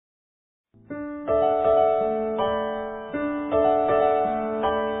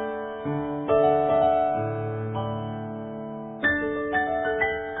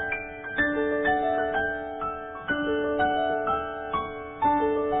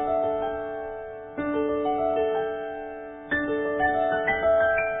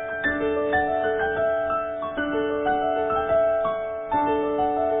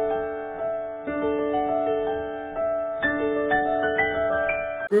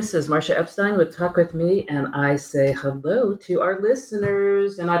This is Marcia Epstein with Talk With Me, and I say hello to our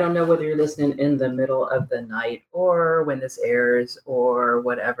listeners. And I don't know whether you're listening in the middle of the night or when this airs or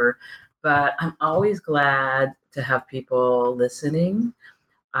whatever, but I'm always glad to have people listening.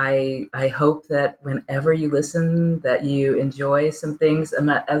 I hope that whenever you listen, that you enjoy some things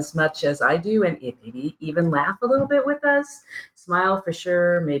as much as I do, and maybe even laugh a little bit with us, smile for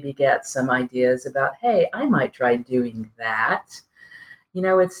sure, maybe get some ideas about, hey, I might try doing that. You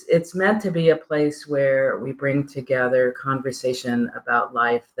know, it's meant to be a place where we bring together conversation about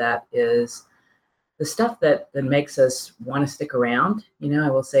life that is the stuff that makes us want to stick around. You know, I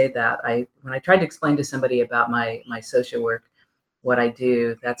will say that when I tried to explain to somebody about my social work, what I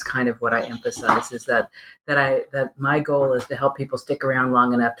do, that's kind of what I emphasize, is that my goal is to help people stick around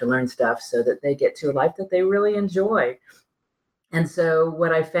long enough to learn stuff so that they get to a life that they really enjoy. And so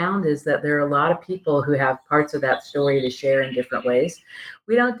what I found is that there are a lot of people who have parts of that story to share in different ways.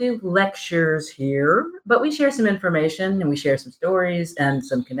 We don't do lectures here, but we share some information and we share some stories and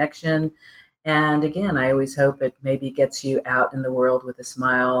some connection. And again, I always hope it maybe gets you out in the world with a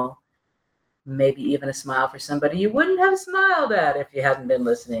smile, maybe even a smile for somebody you wouldn't have smiled at if you hadn't been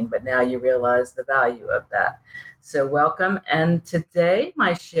listening, but now you realize the value of that. So welcome. And today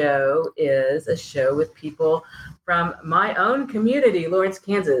my show is a show with people from my own community, Lawrence,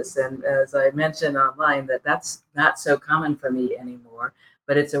 Kansas. And as I mentioned online, that's not so common for me anymore,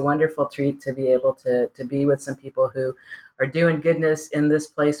 but it's a wonderful treat to be able to be with some people who are doing goodness in this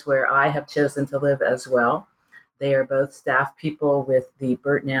place where I have chosen to live as well. They are both staff people with the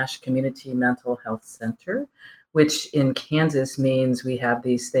Bert Nash Community Mental Health Center, which in Kansas means we have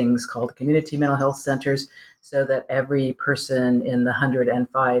these things called community mental health centers, so that every person in the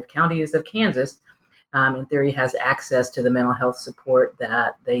 105 counties of Kansas, in theory, has access to the mental health support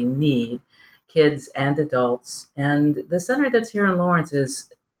that they need, kids and adults. And the center that's here in Lawrence is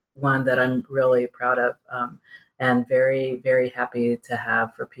one that I'm really proud of, and very, very happy to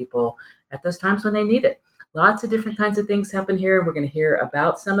have for people at those times when they need it. Lots of different kinds of things happen here. We're going to hear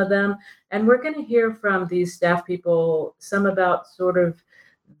about some of them, and we're going to hear from these staff people some about sort of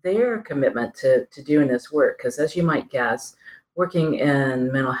their commitment to doing this work. Because as you might guess, working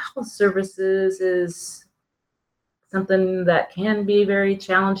in mental health services is something that can be very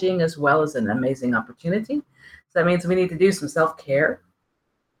challenging as well as an amazing opportunity. So that means we need to do some self-care.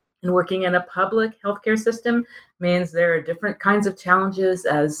 And working in a public healthcare system means there are different kinds of challenges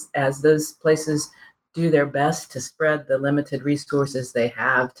as those places do their best to spread the limited resources they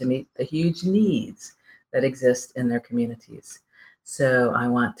have to meet the huge needs that exist in their communities. So I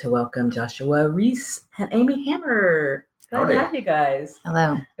want to welcome Joshua Reese and Amy Hammer. Glad to have you guys.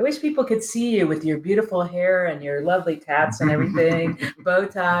 Hello. I wish people could see you with your beautiful hair and your lovely tats and everything, bow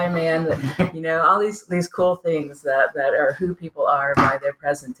tie, man, you know, all these cool things that are who people are by their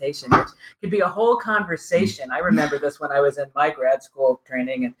presentation, which could be a whole conversation. I remember this when I was in my grad school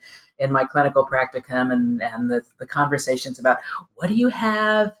training and in my clinical practicum, and the conversations about what do you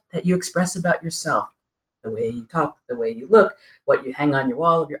have that you express about yourself? The way you talk, the way you look, what you hang on your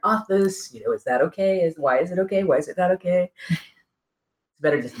wall of your office, you know, is that okay? Why is it okay? Why is it not okay? It's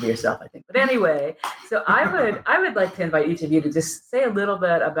better just to be yourself, I think. But anyway, so I would like to invite each of you to just say a little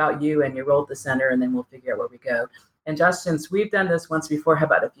bit about you and your role at the center, and then we'll figure out where we go. And Josh, since we've done this once before, how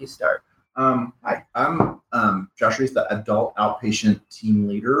about if you start? Hi, I'm Josh Reese, the adult outpatient team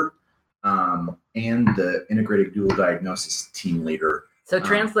leader, and the integrated dual diagnosis team leader. So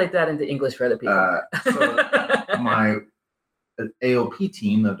translate that into English for other people. So my AOP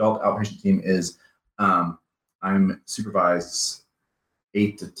team, the adult outpatient team, is I'm supervise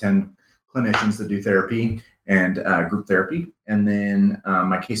 8 to 10 clinicians that do therapy and group therapy, and then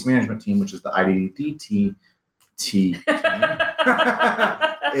my case management team, which is the IDD team,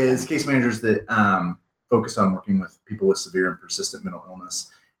 is case managers that focus on working with people with severe and persistent mental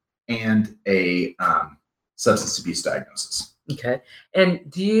illness and a substance abuse diagnosis. Okay. And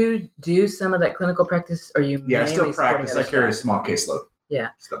do you do some of that clinical practice, or you? Yeah, I still practice. I carry a small caseload. Yeah.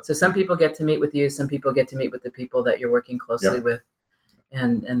 So some people get to meet with you. Some people get to meet with the people that you're working closely with.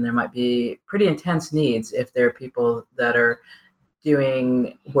 And there might be pretty intense needs if there are people that are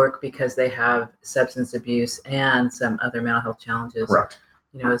doing work because they have substance abuse and some other mental health challenges. Correct.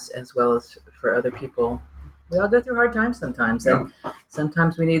 You know, as well as for other people. We all go through hard times sometimes. Yeah. And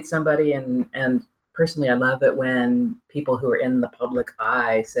sometimes we need somebody, and personally, I love it when people who are in the public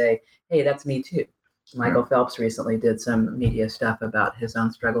eye say, hey, that's me too. Michael Phelps recently did some media stuff about his own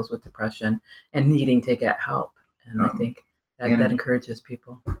struggles with depression and needing to get help. And I think that encourages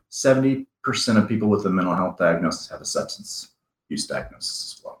people. 70% of people with a mental health diagnosis have a substance use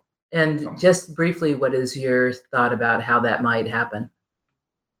diagnosis as well. And just briefly, what is your thought about how that might happen?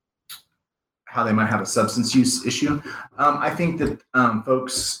 how they might have a substance use issue. I think that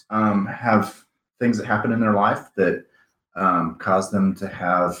folks have things that happen in their life that cause them to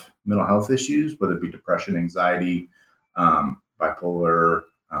have mental health issues, whether it be depression, anxiety, bipolar,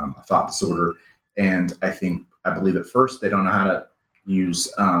 a thought disorder. And I believe at first they don't know how to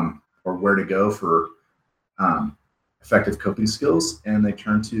use or where to go for effective coping skills, and they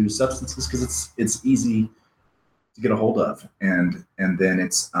turn to substances because it's easy to get a hold of, and then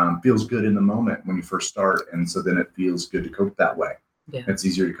it's feels good in the moment when you first start, and so then it feels good to cope that way. Yeah. It's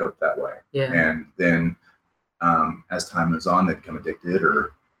easier to cope that way. Yeah. And then as time moves on, they become addicted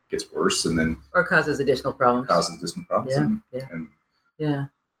or gets worse, and then causes additional problems. Yeah.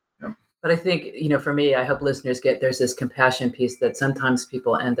 But I think, for me, I hope listeners there's this compassion piece that sometimes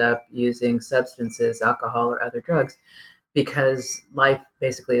people end up using substances, alcohol or other drugs, because life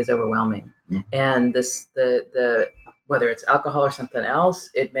basically is overwhelming. Mm-hmm. And the whether it's alcohol or something else,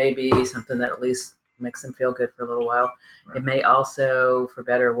 it may be something that at least makes them feel good for a little while. Right. It may also, for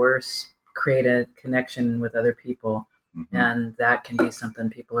better or worse, create a connection with other people. Mm-hmm. And that can be something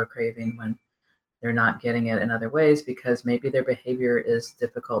people are craving when they're not getting it in other ways, because maybe their behavior is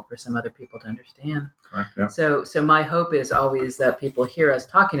difficult for some other people to understand. Right, yeah. So my hope is always that people hear us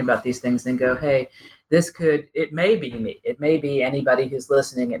talking about these things and go, hey, it may be me. It may be anybody who's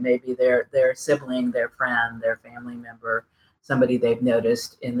listening. It may be their sibling, their friend, their family member, somebody they've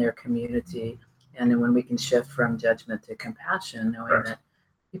noticed in their community. And then when we can shift from judgment to compassion, knowing right. that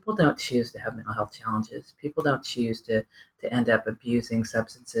people don't choose to have mental health challenges. People don't choose to end up abusing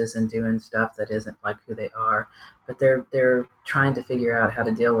substances and doing stuff that isn't like who they are. But they're trying to figure out how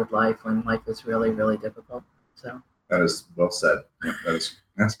to deal with life when life is really, really difficult. So that is well said. Yeah,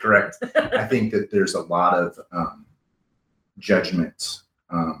 that's correct. I think that there's a lot of judgment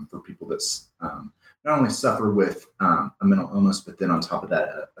for people that's not only suffer with a mental illness, but then on top of that,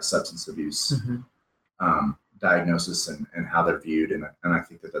 a substance abuse diagnosis and how they're viewed. And I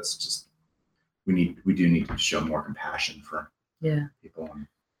think that's just, we do need to show more compassion for people.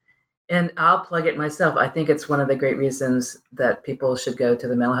 And I'll plug it myself. I think it's one of the great reasons that people should go to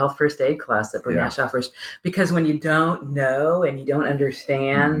the mental health first aid class that Bernash offers, because when you don't know and you don't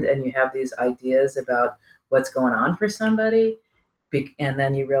understand and you have these ideas about what's going on for somebody, and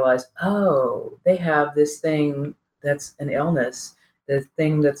then you realize, oh, they have this thing that's an illness, the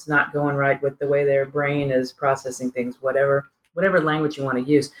thing that's not going right with the way their brain is processing things, whatever language you want to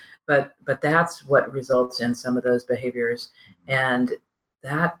use. But that's what results in some of those behaviors. And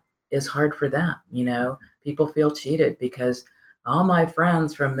that is hard for them. People feel cheated because all my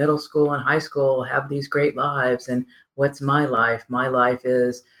friends from middle school and high school have these great lives. And what's my life? My life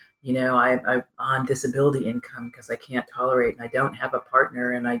is, I'm on disability income because I can't tolerate, and I don't have a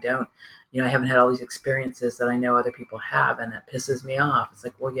partner, and I don't, I haven't had all these experiences that I know other people have, and that pisses me off. It's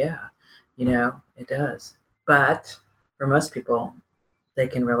like, well, yeah, it does. But for most people, they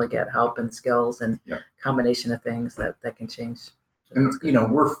can really get help and skills and combination of things that can change. And,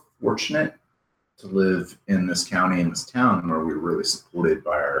 we're fortunate to live in this county, in this town, where we're really supported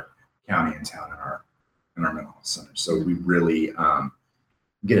by our county and town and our mental health center. So we really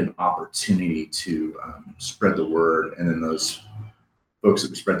get an opportunity to spread the word, and then those folks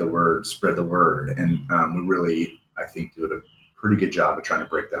that we spread the word. And we really, I think, do a pretty good job of trying to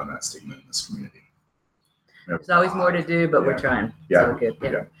break down that stigma in this community. There's always more to do, but we're trying. Yeah. So good.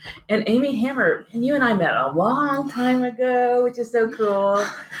 Yeah. And Amy Hammer, and you and I met a long time ago, which is so cool.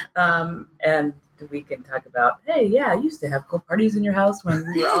 And we can talk about, hey, yeah, I used to have cool parties in your house when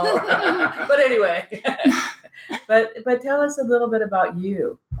we were all. But anyway, but tell us a little bit about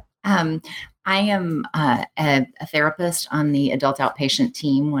you. I am a therapist on the adult outpatient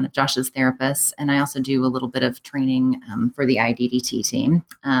team, one of Josh's therapists, and I also do a little bit of training for the IDDT team.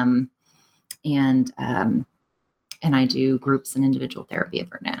 And I do groups and individual therapy at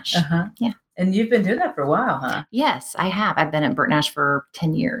Bernash. Uh-huh. Yeah. And you've been doing that for a while, huh? Yes, I have. I've been at Bernash for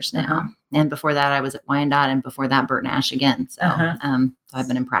 10 years now. Uh-huh. And before that, I was at Wyandotte, and before that, Bernash again. So, so I've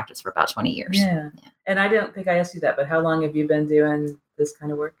been in practice for about 20 years. Yeah. And I don't think I asked you that, but how long have you been doing this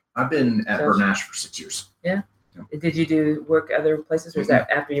kind of work? I've been at Bernash for 6 years. Yeah. Did you do work other places, or is that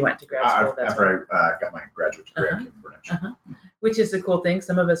after you went to grad school? After I got my graduate degree, I came to Bernash. Which is a cool thing.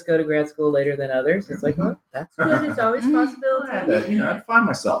 Some of us go to grad school later than others. It's like, well, that's good. It's always a possibility. I had to find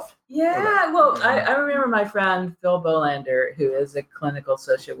myself. Yeah. Well, I remember my friend Phil Bolander, who is a clinical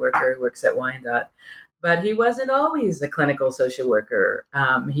social worker who works at Wyandotte, but he wasn't always a clinical social worker.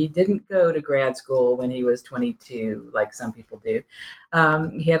 He didn't go to grad school when he was 22, like some people do.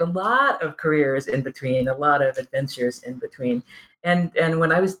 He had a lot of careers in between, a lot of adventures in between. And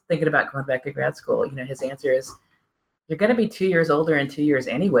when I was thinking about going back to grad school, his answer is, You're going to be 2 years older in 2 years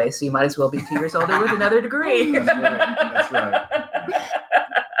anyway, so you might as well be 2 years older with another degree. That's right.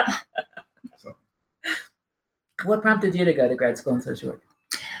 So. What prompted you to go to grad school in social work?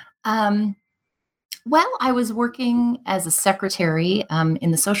 Well, I was working as a secretary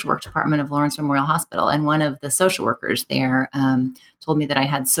in the social work department of Lawrence Memorial Hospital, and one of the social workers there told me that I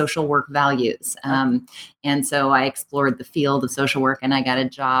had social work values. And so I explored the field of social work, and I got a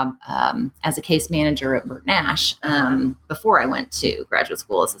job as a case manager at Burt Nash before I went to graduate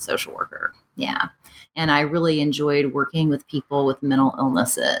school as a social worker. Yeah. And I really enjoyed working with people with mental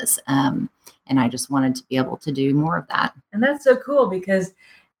illnesses. And I just wanted to be able to do more of that. And that's so cool because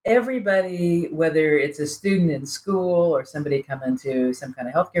everybody, whether it's a student in school or somebody coming to some kind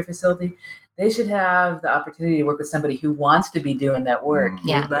of healthcare facility, they should have the opportunity to work with somebody who wants to be doing that work, who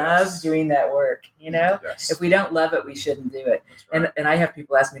loves doing that work. Yes. If we don't love it, we shouldn't do it. Right. And I have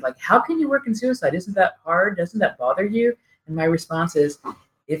people ask me, like, how can you work in suicide? Isn't that hard? Doesn't that bother you? And my response is,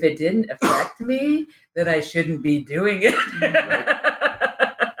 if it didn't affect me, then I shouldn't be doing it.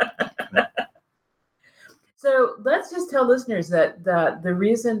 So let's just tell listeners that the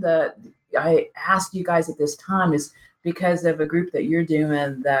reason that I asked you guys at this time is because of a group that you're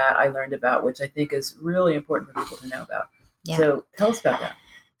doing that I learned about, which I think is really important for people to know about. Yeah. So tell us about that.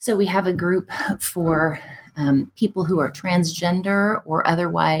 So we have a group for people who are transgender or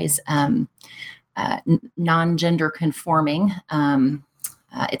otherwise non-gender conforming.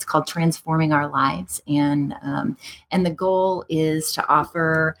 It's called Transforming Our Lives, and the goal is to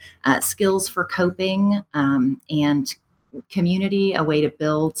offer skills for coping and community, a way to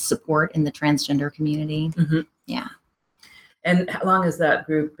build support in the transgender community. Mm-hmm. Yeah. And how long has that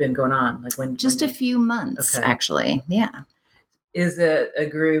group been going on? Like Just a few months, actually. Yeah. Is it a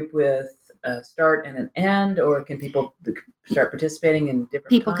group with a start and an end, or can people start participating in different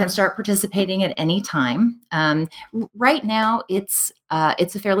People times? can start participating at any time. Right now, it's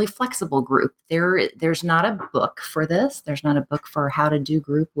a fairly flexible group. There's not a book for this. There's not a book for how to do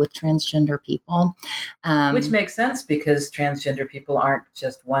group with transgender people. Which makes sense because transgender people aren't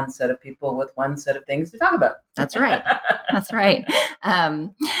just one set of people with one set of things to talk about. That's right. That's right.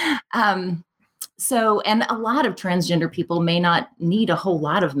 So, and a lot of transgender people may not need a whole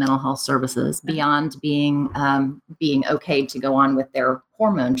lot of mental health services beyond being okay to go on with their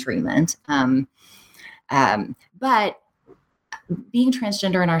hormone treatment. But being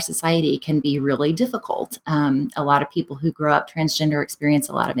transgender in our society can be really difficult. A lot of people who grow up transgender experience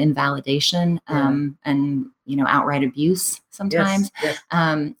a lot of invalidation and outright abuse sometimes. Yes.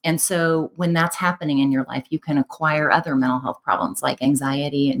 And so when that's happening in your life, you can acquire other mental health problems like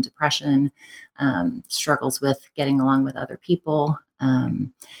anxiety and depression, struggles with getting along with other people.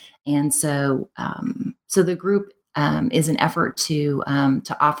 And so the group is an effort to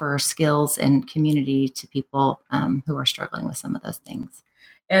offer skills and community to people who are struggling with some of those things.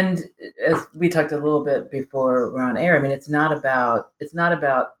 And as we talked a little bit before we're on air, I mean, it's not about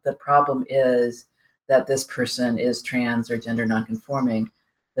the problem is that this person is trans or gender nonconforming.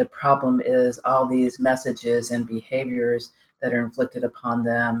 The problem is all these messages and behaviors that are inflicted upon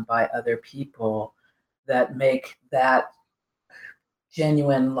them by other people that make that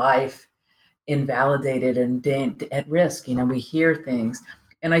genuine life invalidated and at risk. We hear things.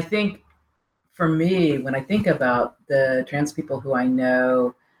 And I think for me, when I think about the trans people who I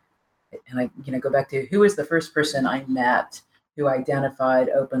know, and I go back to who was the first person I met who identified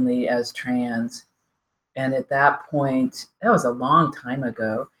openly as trans. And at that point, that was a long time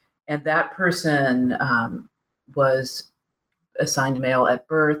ago. And that person was assigned male at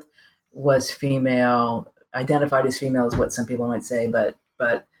birth, was female, identified as female is what some people might say, but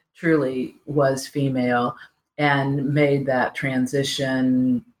truly was female, and made that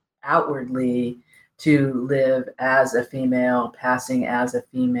transition outwardly to live as a female, passing as a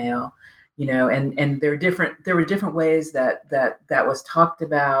female, and there were different ways that was talked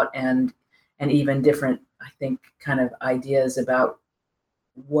about, and even different, I think, kind of ideas about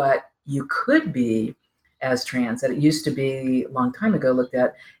what you could be as trans. That it used to be a long time ago looked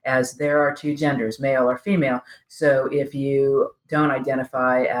at as there are two genders, male or female. So if you don't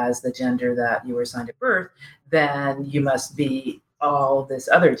identify as the gender that you were assigned at birth, then you must be all this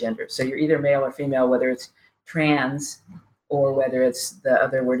other gender. So you're either male or female, whether it's trans or whether it's the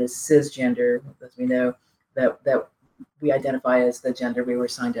other word is cisgender, as we know that we identify as the gender we were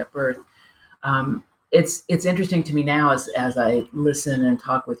assigned at birth. It's interesting to me now as I listen and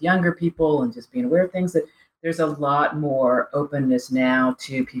talk with younger people and just being aware of things, that there's a lot more openness now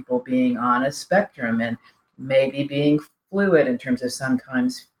to people being on a spectrum and maybe being fluid in terms of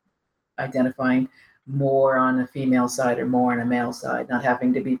sometimes identifying more on the female side or more on a male side, not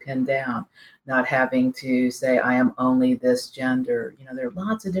having to be pinned down. not having to say, I am only this gender. There are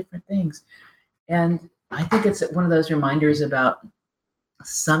lots of different things. And I think it's one of those reminders about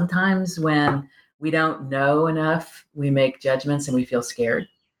sometimes when we don't know enough, we make judgments and we feel scared.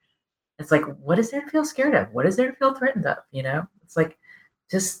 It's like, what is there to feel scared of? What is there to feel threatened of? It's like,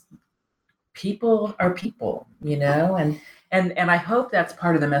 just people are people, and I hope that's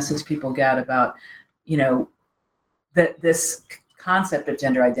part of the message people get about, that this concept of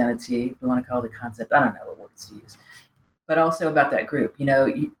gender identity, we want to call it a concept, I don't know what words to use, but also about that group.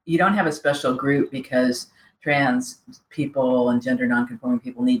 You don't have a special group because trans people and gender nonconforming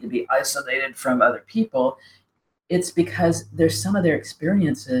people need to be isolated from other people. It's because there's some of their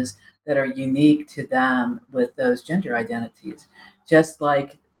experiences that are unique to them with those gender identities. Just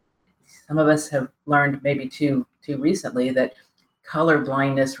like some of us have learned maybe too recently that color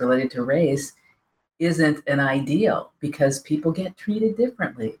blindness related to race isn't an ideal because people get treated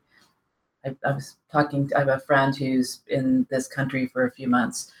differently. I have a friend who's in this country for a few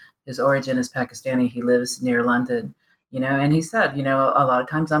months. His origin is Pakistani. He lives near London, and he said, a lot of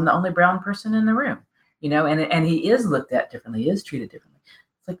times I'm the only brown person in the room, and he is looked at differently, he is treated differently.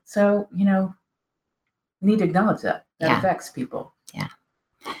 It's like, so, we need to acknowledge that affects people. Yeah.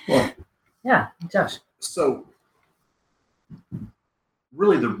 Well, yeah, Josh. So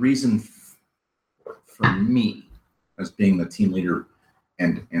really the reason for me as being the team leader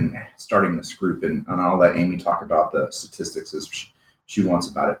and starting this group, and I'll let Amy talk about the statistics as she wants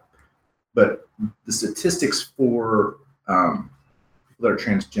about it, but the statistics for people that are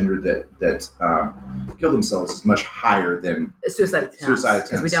transgender that kill themselves is much higher than suicide attempts.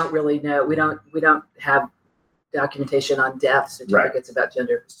 Because we don't really know. We don't have documentation on death certificates about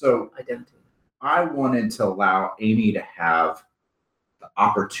gender identity. I wanted to allow Amy to have the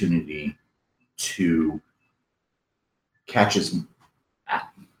opportunity to catch us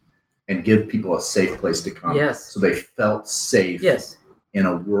and give people a safe place to come. Yes. So they felt safe. Yes. In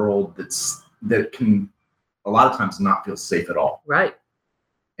a world that can a lot of times not feel safe at all. Right.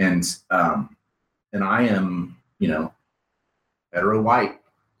 And I am, hetero white,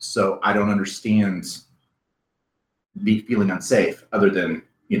 so I don't understand feeling unsafe other than,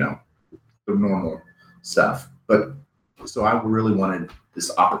 the normal stuff. But so I really wanted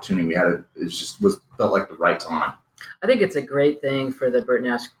this opportunity. We had felt like the right time. I think it's a great thing for the Bert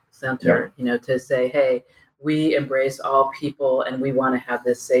Nash Center, to say, hey, we embrace all people and we want to have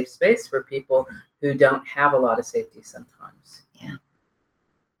this safe space for people who don't have a lot of safety sometimes. Yeah.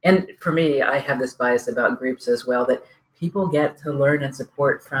 And for me, I have this bias about groups as well, that people get to learn and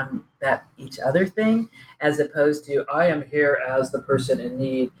support from that each other thing, as opposed to, I am here as the person in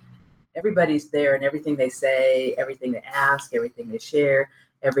need. Everybody's there, and everything they say, everything they ask, everything they share,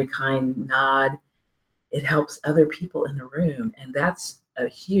 every kind nod, it helps other people in the room. And that's a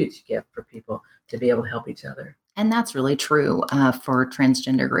huge gift for people to be able to help each other. And that's really true for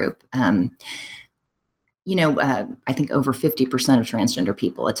transgender group. I think over 50% of transgender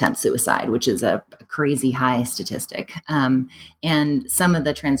people attempt suicide, which is a crazy high statistic. And some of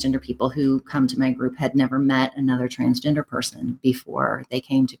the transgender people who come to my group had never met another transgender person before they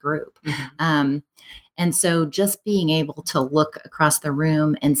came to group. Mm-hmm. And so just being able to look across the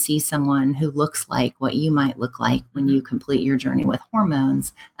room and see someone who looks like what you might look like when you complete your journey with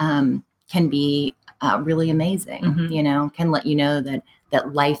hormones can be really amazing, mm-hmm. Can let you know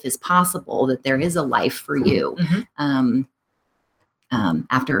that life is possible, that there is a life for you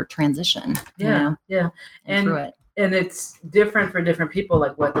after transition. Yeah. And through it. And it's different for different people,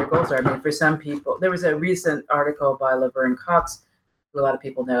 like what their goals are. I mean, for some people, there was a recent article by Laverne Cox, who a lot of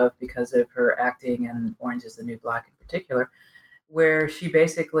people know because of her acting in Orange is the New Black in particular, where she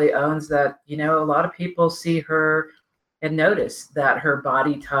basically owns that, a lot of people see her and notice that her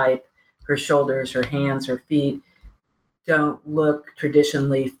body type, her shoulders, her hands, her feet don't look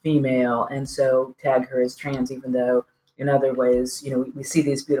traditionally female, and so tag her as trans, even though in other ways, we see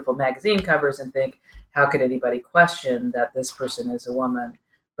these beautiful magazine covers and think, how could anybody question that this person is a woman?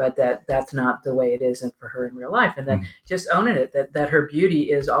 But that's not the way it is for her in real life. And then just owning it, that her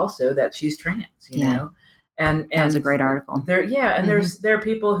beauty is also that she's trans, you know? And that was a great article. There are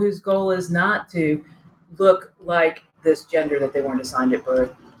people whose goal is not to look like this gender that they weren't assigned at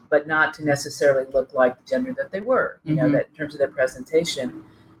birth, but not to necessarily look like the gender that they were, that in terms of their presentation.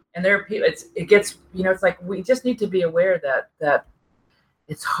 And there are people, it gets, it's like, we just need to be aware that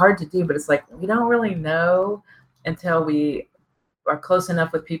it's hard to do, but it's like, we don't really know until we are close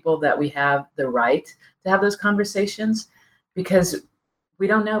enough with people that we have the right to have those conversations, because we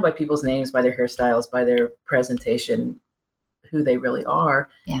don't know by people's names, by their hairstyles, by their presentation, who they really are.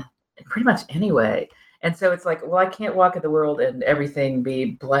 Yeah. Pretty much anyway. And so it's like, well, I can't walk in the world and everything be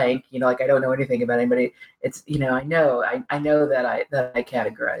blank, like I don't know anything about anybody. It's, I know that I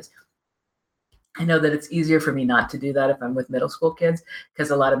categorize. I know that it's easier for me not to do that if I'm with middle school kids, because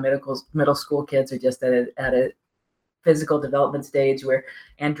a lot of middle school kids are just at a physical development stage where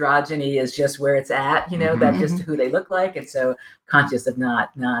androgyny is just where it's at, that's just who they look like. And so conscious of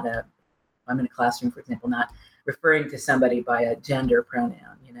not I'm in a classroom, for example, not referring to somebody by a gender pronoun,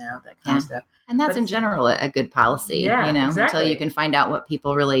 that kind of stuff. And that's in general a good policy, exactly. Until you can find out what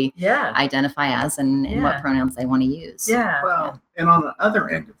people really identify as and what pronouns they want to use. Yeah. Well, and on the other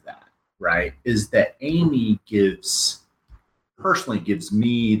end of that, right, is that Amy personally gives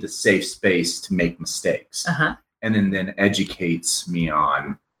me the safe space to make mistakes. And then educates me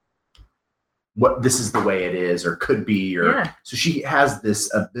on what this is the way it is or could be. So she has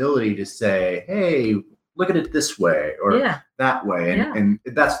this ability to say, hey, look at it this way or that way. And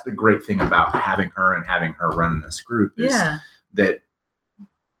that's the great thing about having her run this group is that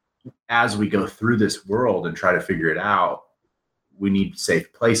as we go through this world and try to figure it out, we need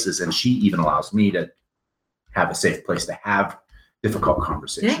safe places. And she even allows me to have a safe place to have difficult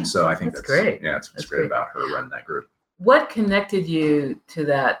conversations. So I think that's great. Yeah, that's great about her running that group. What connected you to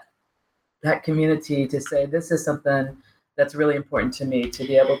that community to say, this is something that's really important to me, to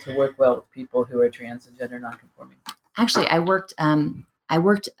be able to work well with people who are trans and gender nonconforming? Actually, I worked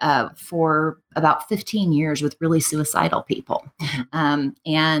for about 15 years with really suicidal people. And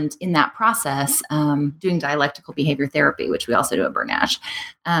in that process, doing dialectical behavior therapy, which we also do at Burnt Ash.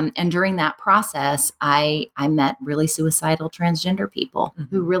 And during that process, I met really suicidal transgender people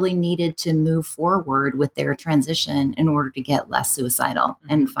who really needed to move forward with their transition in order to get less suicidal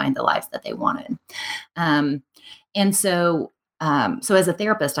and find the lives that they wanted. And so as a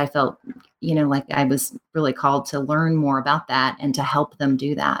therapist, I felt, like I was really called to learn more about that and to help them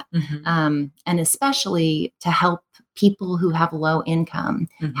do that. And especially to help people who have low income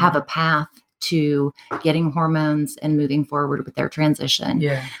have a path to getting hormones and moving forward with their transition.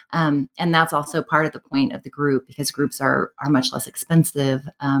 And that's also part of the point of the group, because groups are much less expensive.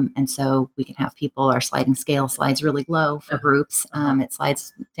 And so we can have people, our sliding scale slides really low for groups. It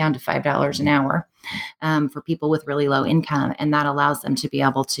slides down to $5 an hour for people with really low income. And that allows them to be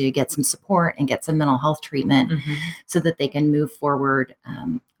able to get some support and get some mental health treatment so that they can move forward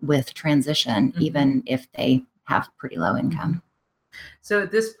with transition, even if they have pretty low income. So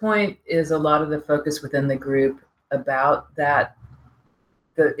at this point, is a lot of the focus within the group about the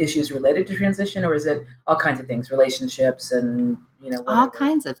issues related to transition, or is it all kinds of things, relationships and, whatever? All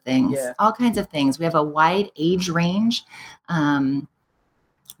kinds of things, all kinds of things. We have a wide age range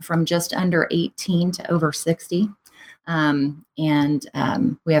from just under 18 to over 60. And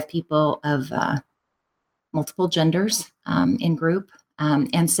we have people of multiple genders in group.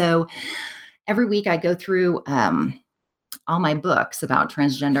 And so every week I go through all my books about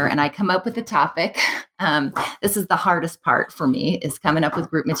transgender and I come up with a topic. This is the hardest part for me, is coming up with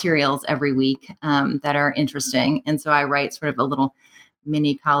group materials every week that are interesting. And so I write sort of a little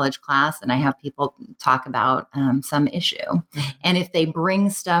mini college class and I have people talk about some issue. And if they bring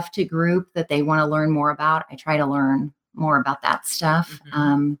stuff to group that they want to learn more about, I try to learn more about that stuff.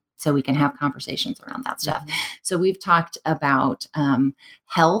 So we can have conversations around that stuff. So we've talked about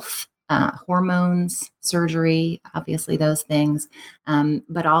health, hormones, surgery, obviously those things,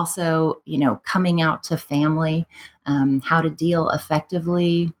 but also, coming out to family, how to deal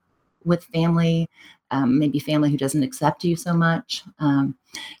effectively with family, maybe family who doesn't accept you so much,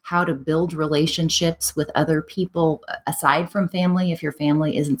 how to build relationships with other people aside from family if your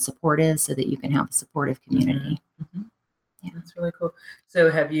family isn't supportive, so that you can have a supportive community. Yeah, that's really cool. So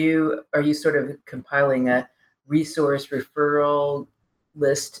are you sort of compiling a resource referral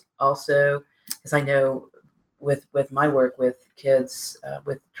list also? Because I know with my work with kids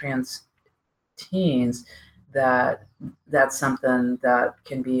with trans teens, that's something that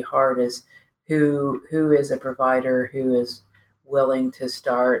can be hard, is who is a provider who is willing to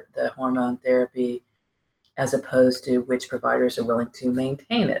start the hormone therapy, as opposed to which providers are willing to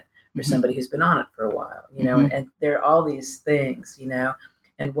maintain it for somebody who's been on it for a while, and there are all these things,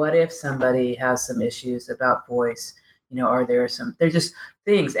 and what if somebody has some issues about voice, there's just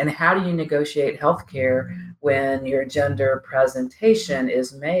things, and how do you negotiate healthcare when your gender presentation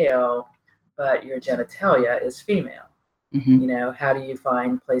is male, but your genitalia is female? How do you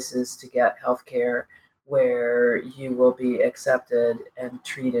find places to get healthcare where you will be accepted and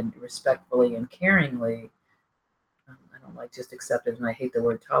treated respectfully and caringly? I don't like just accepted, and I hate the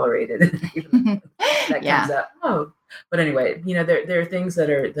word tolerated. That comes up. But anyway, there are things that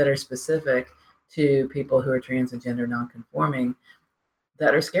are specific to people who are trans and gender nonconforming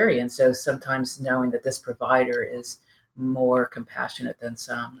that are scary. And so sometimes knowing that this provider is more compassionate than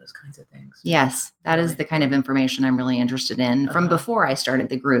some, those kinds of things. Yes, that is Really. the kind of information I'm really interested in from Uh-huh. before I started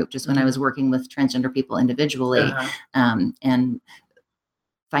the group, just when I Mhm. was working with transgender people individually, and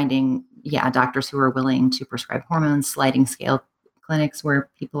finding, doctors who are willing to prescribe hormones, sliding scale clinics where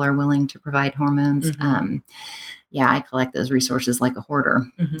people are willing to provide hormones. Mhm. I collect those resources like a hoarder,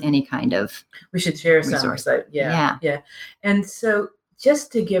 Mhm. any kind of We should share some. resource. So, Yeah. yeah. And so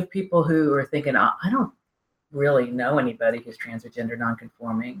just to give people who are thinking, I don't really know anybody who's trans or gender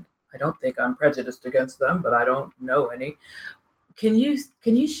nonconforming. I don't think I'm prejudiced against them, but I don't know any. Can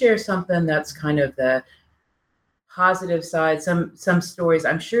you share something that's kind of the positive side? Some stories.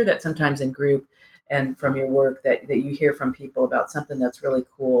 I'm sure that sometimes in group and from your work that you hear from people about something that's really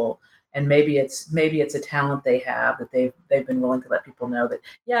cool. And maybe it's a talent they have that they've been willing to let people know that,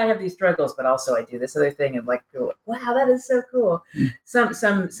 I have these struggles, but also I do this other thing, and like, wow, that is so cool. Some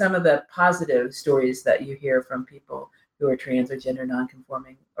of the positive stories that you hear from people who are trans or gender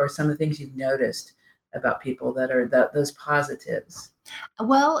nonconforming, or some of the things you've noticed about people that are those positives.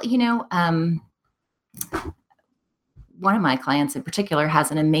 Well, one of my clients in particular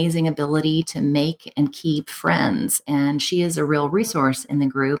has an amazing ability to make and keep friends. And she is a real resource in the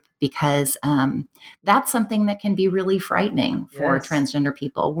group because that's something that can be really frightening for Yes. transgender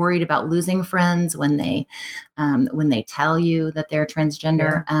people, worried about losing friends when they tell you that they're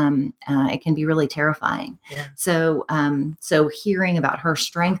transgender. It can be really terrifying. Yeah. So hearing about her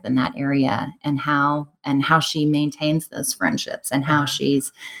strength in that area and how she maintains those friendships and how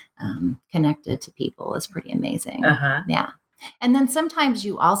she's connected to people is pretty amazing. Yeah. And then sometimes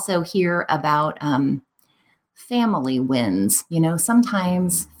you also hear about family wins.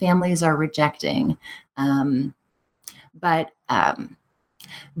 Sometimes families are rejecting, but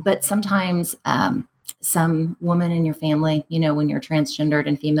sometimes some woman in your family, when you're transgendered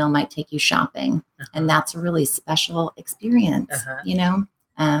and female, might take you shopping, and that's a really special experience.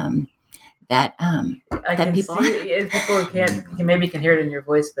 That I can people see people can hear it in your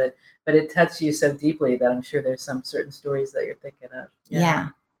voice, but it touched you so deeply that I'm sure there's some certain stories that you're thinking of.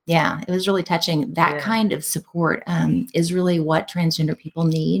 Yeah, it was really touching. That kind of support is really what transgender people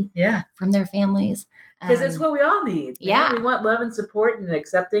need from their families, because it's what we all need. Yeah, we want love and support and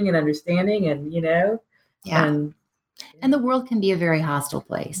accepting and understanding, and and the world can be a very hostile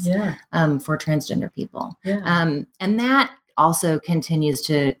place for transgender people. And that also continues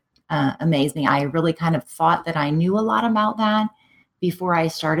to amaze me. I really kind of thought that I knew a lot about that before I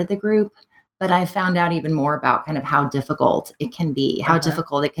started the group, but I found out even more about kind of how difficult it can be,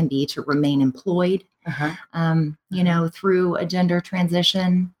 to remain employed, through a gender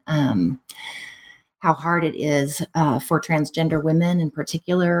transition, how hard it is for transgender women in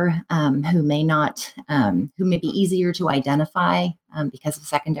particular, who may be easier to identify because of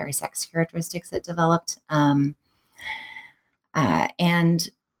secondary sex characteristics that developed.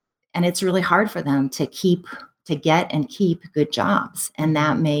 And it's really hard for them to get and keep good jobs. And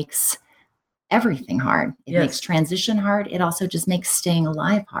that makes everything hard. It makes transition hard. It also just makes staying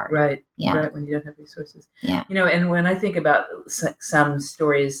alive hard. Right. Yeah. Right. When you don't have resources. Yeah. And when I think about some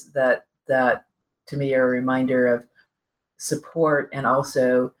stories that to me are a reminder of support, and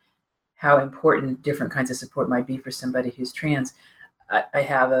also how important different kinds of support might be for somebody who's trans. I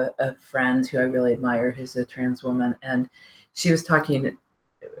have a friend who I really admire who's a trans woman, and she was talking.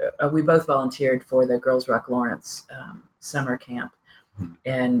 We both volunteered for the Girls Rock Lawrence summer camp,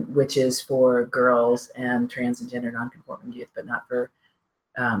 and which is for girls and trans and gender nonconforming youth, but not for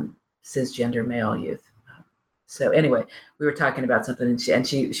cisgender male youth. So anyway, we were talking about something, and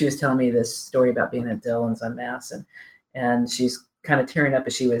she was telling me this story about being at Dillon's on Mass, and she's kind of tearing up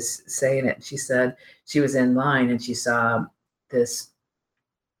as she was saying it. And she said she was in line and she saw this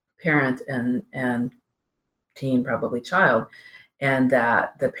parent and teen, probably child, and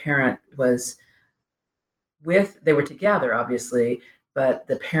that the parent was they were together, obviously, but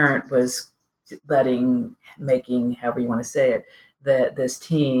the parent was making, however you want to say it, this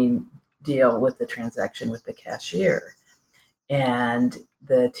teen deal with the transaction with the cashier. And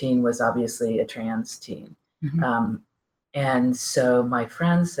the teen was obviously a trans teen. Mm-hmm. And so my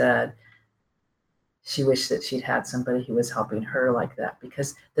friend said she wished that she'd had somebody who was helping her like that,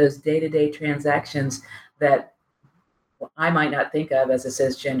 because those day-to-day transactions that I might not think of as a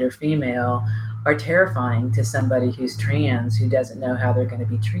cisgender female are terrifying to somebody who's trans, who doesn't know how they're going to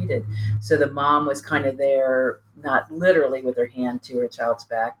be treated. So the mom was kind of there, not literally with her hand to her child's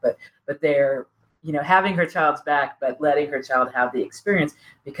back, but they're, having her child's back, but letting her child have the experience,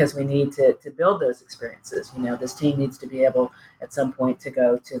 because we need to build those experiences. This teen needs to be able at some point to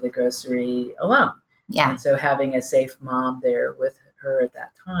go to the grocery alone. Yeah. And so having a safe mom there with her at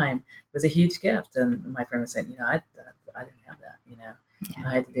that time was a huge gift. And my friend was saying, I didn't have that, Yeah.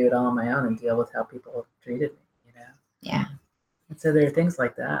 I had to do it all on my own and deal with how people treated me, Yeah. And so there are things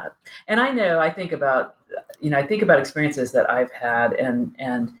like that. And I think about experiences that I've had and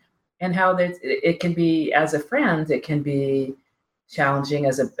how it can be, as a friend, it can be challenging.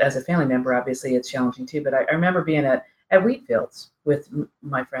 As a family member, obviously it's challenging too. But I remember being at Wheatfields with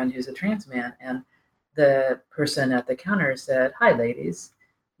my friend who's a trans man, and the person at the counter said, "Hi, ladies,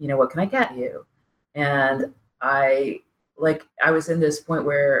 what can I get you?" And I was in this point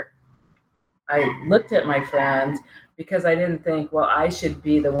where I looked at my friend, because I didn't think, well, I should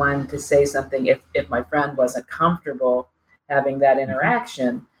be the one to say something if my friend wasn't comfortable having that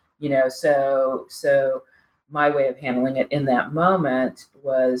interaction, So my way of handling it in that moment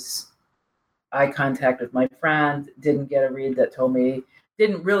was eye contact with my friend, didn't get a read that told me,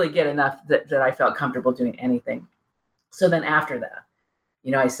 didn't really get enough that I felt comfortable doing anything. So then after that,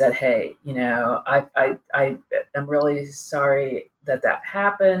 I said, hey, I am really sorry that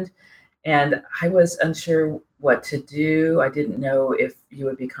happened. And I was unsure what to do. I didn't know if you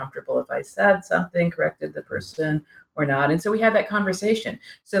would be comfortable if I said something, corrected the person or not. And so we had that conversation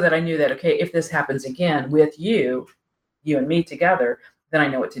so that I knew that, okay, if this happens again with you and me together, then I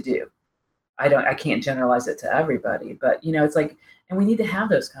know what to do. I can't generalize it to everybody, but it's like, and we need to have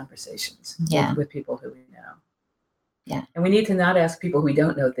those conversations with people who we know. Yeah. And we need to not ask people who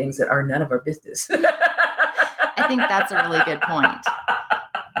don't know things that are none of our business. I think that's a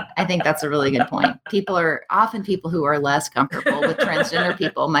really good point. People who are less comfortable with transgender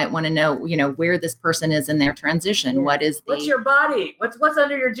people might want to know, where this person is in their transition. Yeah. What's your body? What's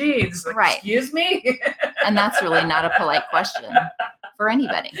under your jeans? Right. Excuse me? And that's really not a polite question for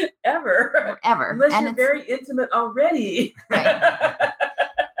anybody. Ever. Unless you're very intimate already. Right.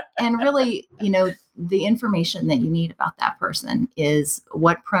 And really, the information that you need about that person is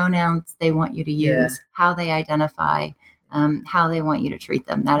what pronouns they want you to use, how they identify, how they want you to treat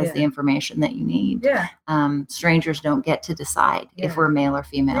them. That is the information that you need. Yeah. Strangers don't get to decide if we're male or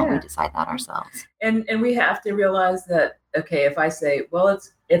female. We decide that ourselves. And we have to realize that, okay, if I say, well,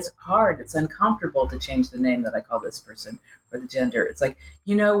 it's hard, it's uncomfortable to change the name that I call this person or the gender. It's like,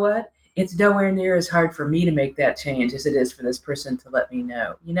 you know what? It's nowhere near as hard for me to make that change as it is for this person to let me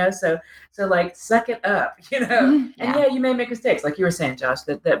know, so like, suck it up, and you may make mistakes. Like you were saying, Josh,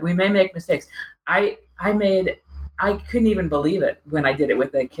 that we may make mistakes. I couldn't even believe it when I did it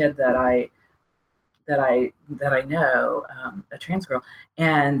with a kid that I know, a trans girl,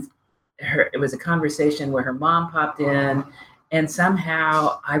 and it was a conversation where her mom popped in, and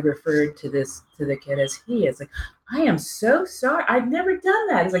somehow I referred to the kid as he. It's like, I am so sorry. I've never done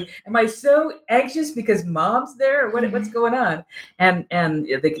that. It's like, am I so anxious because mom's there, or what's going on? And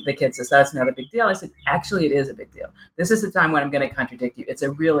the kid says, that's not a big deal. I said, actually, it is a big deal. This is the time when I'm going to contradict you. It's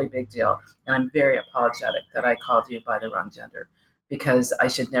a really big deal. And I'm very apologetic that I called you by the wrong gender, because I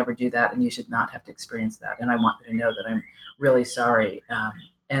should never do that. And you should not have to experience that. And I want you to know that I'm really sorry.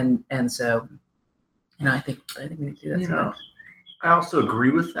 And so, I think we need to do that. I also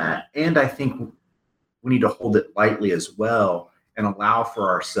agree with that. And I think we need to hold it lightly as well and allow for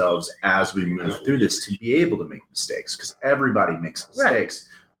ourselves, as we move through this, to be able to make mistakes, because everybody makes mistakes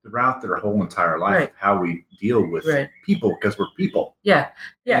throughout their whole entire life, how we deal with people, because we're people. Yeah.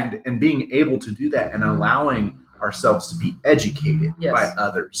 And being able to do that and allowing ourselves to be educated by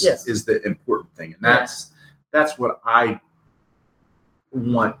others is the important thing. And that's what I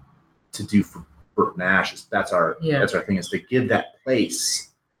want to do for Nash. That's our thing, is to give that place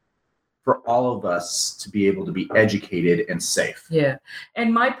for all of us to be able to be educated and safe. Yeah.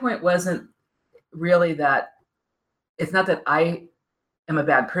 And my point wasn't really that, it's not that I am a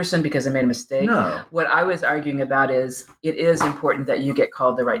bad person because I made a mistake. No. What I was arguing about is, it is important that you get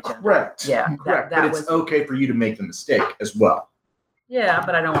called the right gender. Correct. Yeah. Correct. But it's okay for you to make the mistake as well. Yeah,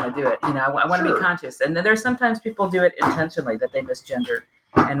 but I don't want to do it. I want to be conscious. And then there's sometimes people do it intentionally, that they misgender,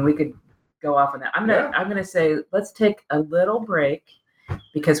 and we could go off on that. I'm gonna say, let's take a little break,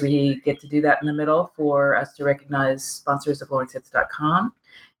 because we get to do that in the middle for us to recognize sponsors of LawrenceHits.com.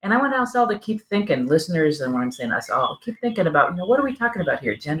 And I want us all to keep thinking, listeners, and when I'm saying us all, keep thinking about, what are we talking about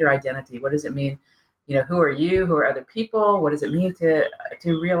here? Gender identity. What does it mean? Who are you? Who are other people? What does it mean to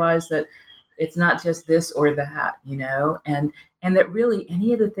realize that it's not just this or that, and that really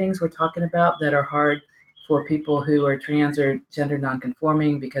any of the things we're talking about that are hard for people who are trans or gender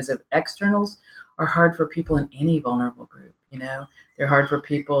nonconforming because of externals are hard for people in any vulnerable group. They're hard for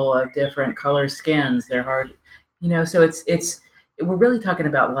people of different color skins. They're hard, so we're really talking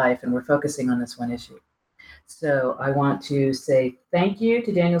about life, and we're focusing on this one issue. So I want to say thank you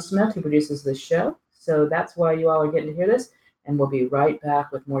to Daniel Smith, who produces this show. So that's why you all are getting to hear this. And we'll be right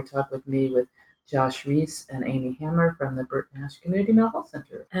back with more Talk with Me with Josh Reese and Amy Hammer from the Burt Nash Community Mental Health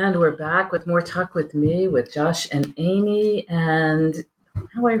Center. And we're back with more Talk with Me with Josh and Amy. And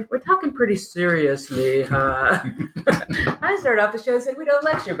we're talking pretty seriously. I started off the show saying we don't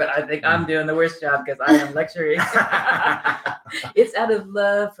lecture, but I think I'm doing the worst job because I am lecturing. It's out of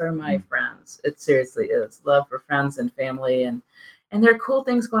love for my friends. It seriously is. Love for friends and family. And there are cool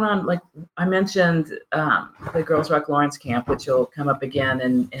things going on. Like I mentioned, the Girls Rock Lawrence Camp, which will come up again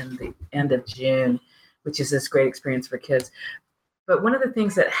in the end of June, which is this great experience for kids. But one of the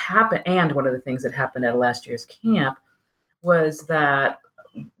things that happened at last year's camp was that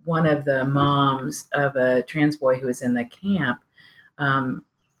one of the moms of a trans boy who was in the camp,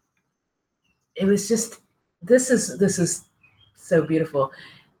 it was just, this is so beautiful.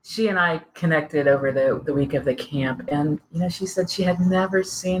 She and I connected over the week of the camp, and she said she had never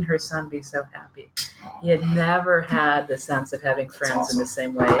seen her son be so happy. He had never had the sense of having friends in the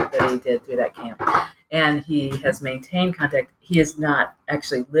same way that he did through that camp. And he has maintained contact. He is not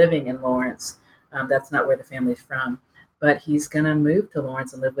actually living in Lawrence. That's not where the family's from. But he's going to move to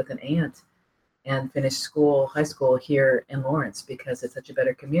Lawrence and live with an aunt and finish high school here in Lawrence because it's such a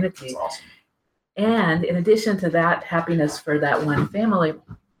better community. That's awesome. And in addition to that happiness for that one family,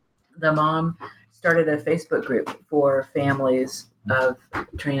 the mom started a Facebook group for families of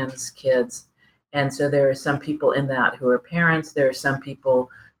trans kids. And so there are some people in that who are parents. There are some people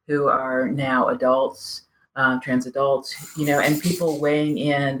who are now adults, trans adults, and people weighing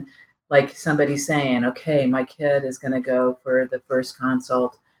in, like somebody saying, okay, my kid is going to go for the first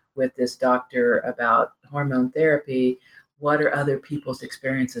consult with this doctor about hormone therapy. What are other people's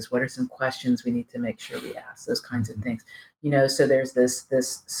experiences? What are some questions we need to make sure we ask? Those kinds of things. So there's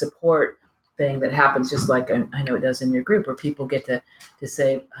this support thing that happens, just like I know it does in your group, where people get to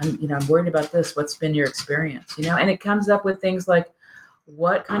say, I'm worried about this. What's been your experience? And it comes up with things like,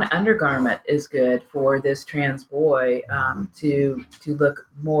 what kind of undergarment is good for this trans boy to look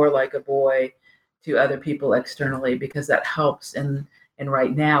more like a boy to other people externally, because that helps and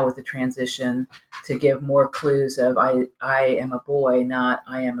right now with the transition to give more clues of I am a boy, not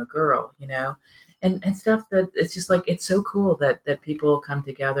I am a girl, and stuff that it's just like, it's so cool that people come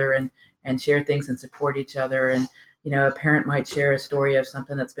together and share things and support each other. And a parent might share a story of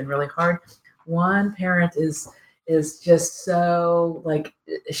something that's been really hard. One parent is just so like,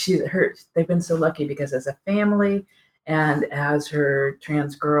 they've been so lucky because as a family and as her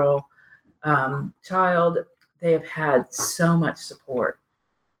trans girl child, they have had so much support,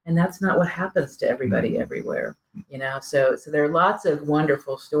 and that's not what happens to everybody everywhere, so there are lots of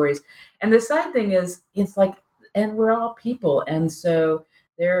wonderful stories. And the side thing is, it's like, and we're all people, and so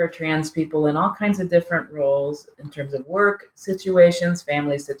there are trans people in all kinds of different roles in terms of work situations,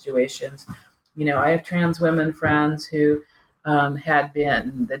 family situations. I have trans women friends who had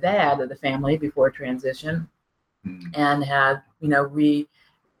been the dad of the family before transition and had,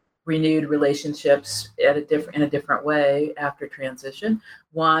 renewed relationships in a different way after transition.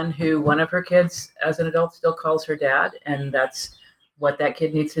 One of her kids as an adult still calls her dad, and that's what that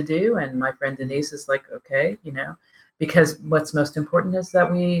kid needs to do. And my friend Denise is like, okay, because what's most important is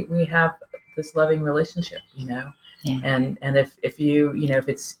that we have this loving relationship, Yeah. And if you, if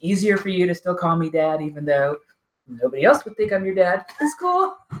it's easier for you to still call me dad, even though nobody else would think I'm your dad, it's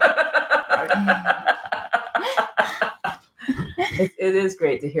cool. It is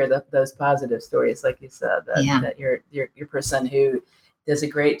great to hear those positive stories, like you said, that you're person who does a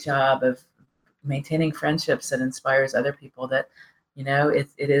great job of maintaining friendships that inspires other people that,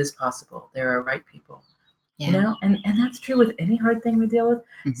 it is possible. There are right people. And that's true with any hard thing we deal with.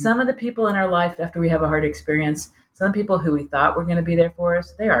 Mm-hmm. Some of the people in our life after we have a hard experience, some people who we thought were going to be there for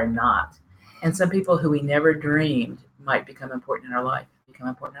us, they are not. And some people who we never dreamed might become important in our life,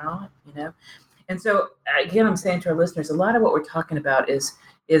 And so again, I'm saying to our listeners, a lot of what we're talking about is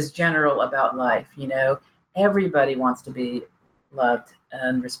general about life. Everybody wants to be loved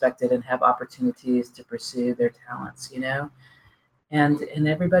and respected and have opportunities to pursue their talents, and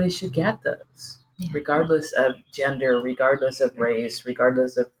everybody should get those. Regardless of gender, regardless of race,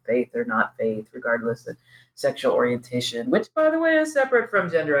 regardless of faith or not faith, regardless of sexual orientation, which, by the way, is separate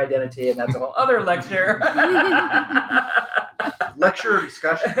from gender identity, and that's a whole other lecture. Lecture or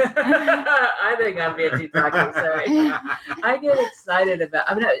discussion? I think I'm being too talky, sorry. I get excited about,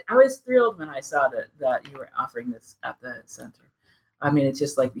 I was thrilled when I saw that you were offering this at the center. It's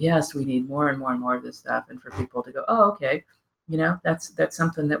just like, yes, we need more and more and more of this stuff, and for people to go, oh, okay. That's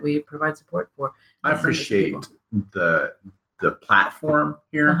something that we provide support for. I appreciate the platform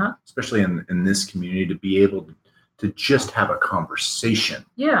here, especially in this community, to be able to just have a conversation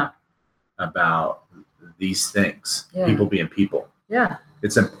about these things, Yeah. people being people. Yeah.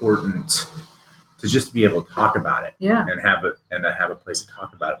 It's important to just be able to talk about it Yeah. and have a place to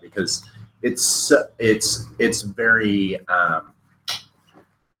talk about it, because it's very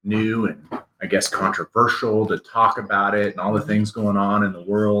new and I guess controversial to talk about it and all the things going on in the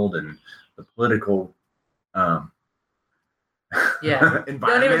world and the political Yeah. environment.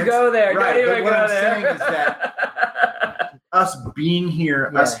 Don't even go there. Right. Don't But even what go I'm there. saying is that us being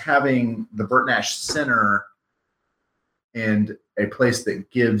here, us having the Burt Nash Center and a place that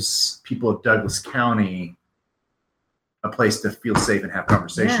gives people of Douglas County a place to feel safe and have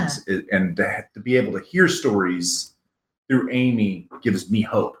conversations, and to be able to hear stories through Amy gives me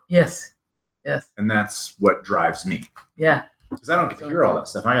hope. Yes. And that's what drives me. Yeah. Because I don't get to hear all that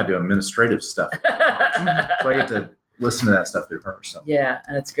stuff. I got to do administrative stuff. So I get to listen to that stuff through her. So. Yeah,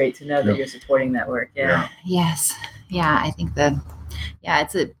 and it's great to know that you're supporting that work. Yeah. Yes. Yeah, I think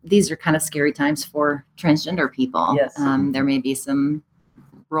these are kind of scary times for transgender people. Yes. There may be some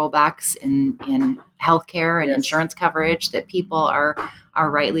rollbacks in healthcare and insurance coverage that people are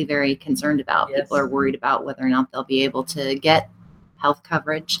rightly very concerned about. Yes. People are worried about whether or not they'll be able to get health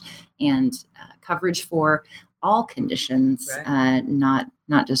coverage and coverage for all conditions, right.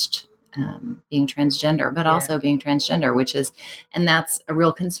 not just being transgender, but also being transgender, and that's a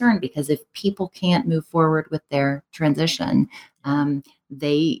real concern, because if people can't move forward with their transition,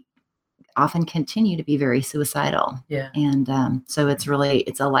 they often continue to be very suicidal. Yeah. And so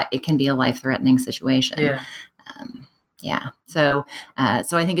it can be a life-threatening situation. Yeah. So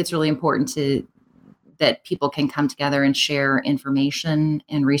I think it's really important that people can come together and share information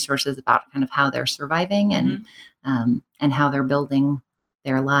and resources about kind of how they're surviving and how they're building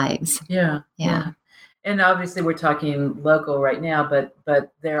their lives. Yeah. And obviously we're talking local right now, but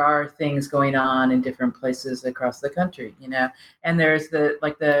there are things going on in different places across the country, and there's the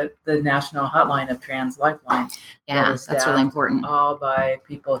national hotline of Trans Lifeline. Yeah, that's really important. All by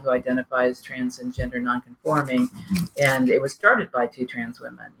people who identify as trans and gender nonconforming. And it was started by 2 trans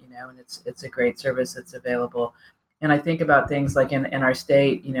women, and it's a great service that's available. And I think about things like in our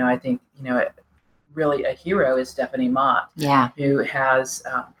state, I think, really a hero is Stephanie Mott, who has,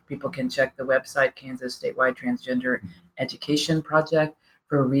 people can check the website, Kansas Statewide Transgender Education Project,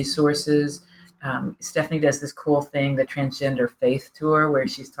 for resources. Stephanie does this cool thing, the Transgender Faith Tour, where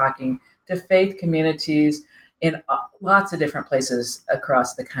she's talking to faith communities in lots of different places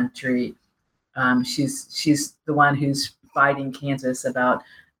across the country. She's the one who's fighting Kansas about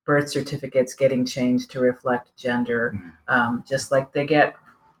birth certificates getting changed to reflect gender, just like they get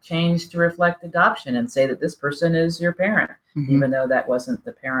changed to reflect adoption and say that this person is your parent, even though that wasn't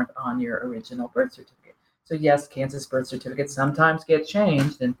the parent on your original birth certificate. So yes, Kansas birth certificates sometimes get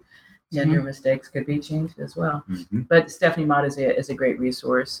changed, and gender mistakes could be changed as well. But Stephanie Mott is a great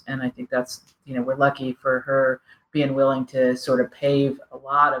resource, and I think that's, we're lucky for her being willing to sort of pave a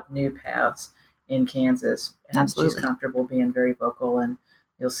lot of new paths in Kansas. And Absolutely. She's comfortable being very vocal, and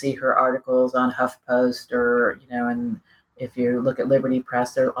you'll see her articles on HuffPost or, and if you look at Liberty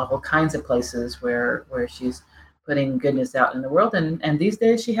Press, there are all kinds of places where she's putting goodness out in the world. And these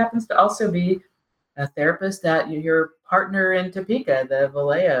days she happens to also be a therapist at your partner in Topeka, the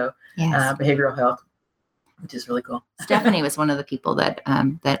Vallejo Behavioral Health, which is really cool. Stephanie was one of the people that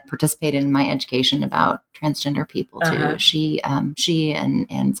participated in my education about transgender people too. She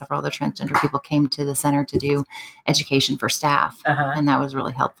and several other transgender people came to the center to do education for staff, and that was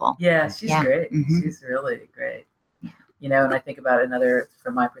really helpful. Yeah, she's great. She's really great. And I think about another,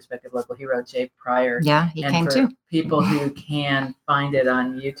 from my perspective, local hero, Jay Pryor. Yeah, he came too. People who can find it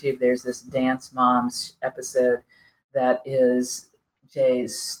on YouTube, there's this Dance Moms episode that is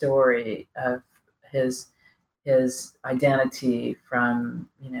Jay's story of his identity from,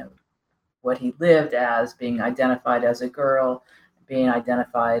 what he lived as, being identified as a girl, being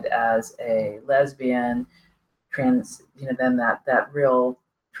identified as a lesbian, then that real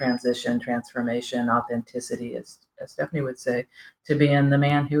transition, transformation, authenticity, as Stephanie would say, to being the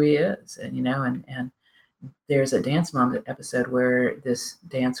man who he is. And, and there's a Dance Mom episode where this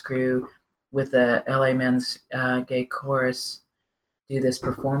dance crew with the LA Men's Gay Chorus do this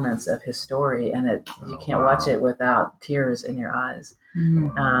performance of his story, and you can't watch it without tears in your eyes.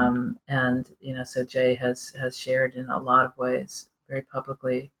 And, so Jay has shared in a lot of ways, very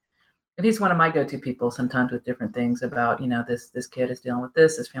publicly. And he's one of my go-to people sometimes with different things about, this kid is dealing with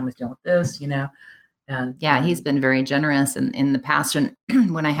this family's dealing with this, And he's been very generous in the past. And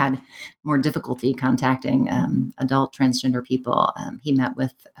when I had more difficulty contacting adult transgender people, he met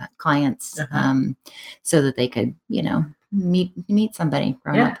with clients so that they could, meet somebody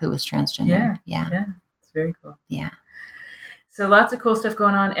grown up who was transgender. Yeah. It's very cool. Yeah. So lots of cool stuff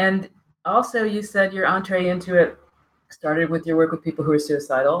going on. And Also, you said your entree into it started with your work with people who are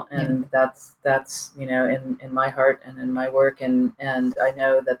suicidal, and that's in my heart and in my work, and I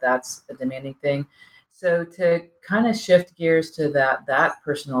know that that's a demanding thing. So to kind of shift gears to that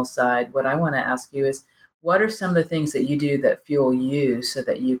personal side, what I want to ask you is, what are some of the things that you do that fuel you so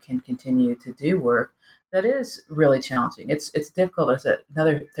that you can continue to do work that is really challenging? It's difficult. As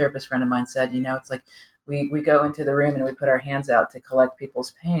another therapist friend of mine said, it's like we go into the room and we put our hands out to collect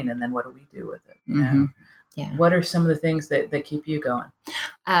people's pain, and then what do we do with it? Mm-hmm. Yeah. What are some of the things that keep you going?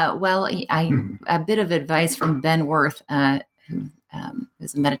 Well, a bit of advice from Ben Worth, who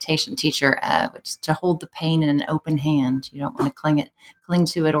is a meditation teacher, which is to hold the pain in an open hand. You don't want to cling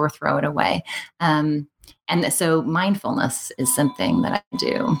to it or throw it away. And so mindfulness is something that I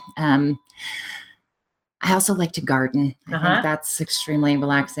do. I also like to garden. I think that's extremely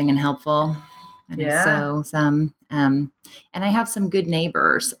relaxing and helpful. And and I have some good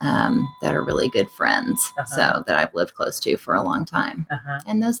neighbors that are really good friends, so that I've lived close to for a long time.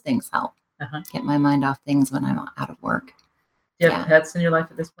 And those things help get my mind off things when I'm out of work. Do you have pets in your life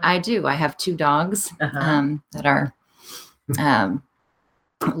at this point? I do. I have 2 dogs that are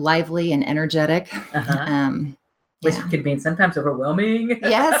lively and energetic. Which could mean sometimes overwhelming.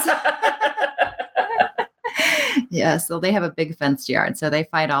 Yes. Yeah, so they have a big fenced yard, so they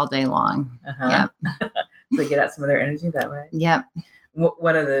fight all day long. Yeah. So get out some of their energy that way. Yep.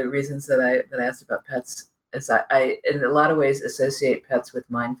 One of the reasons that I asked about pets is I in a lot of ways associate pets with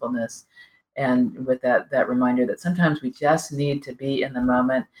mindfulness, and with that reminder that sometimes we just need to be in the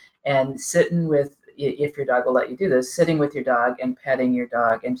moment and sitting with, if your dog will let you do this, sitting with your dog and petting your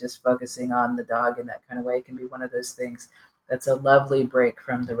dog and just focusing on the dog in that kind of way can be one of those things that's a lovely break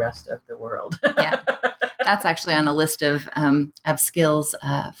from the rest of the world. Yeah. That's actually on a list of skills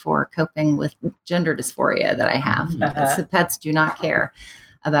for coping with gender dysphoria that I have. So pets do not care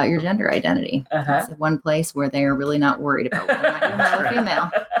about your gender identity. It's the one place where they are really not worried about whether or not you're male or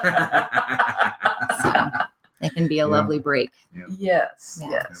female. So they can be a lovely break. Yes.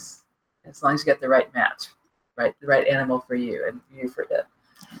 As long as you get the right match, the right animal for you and you for it.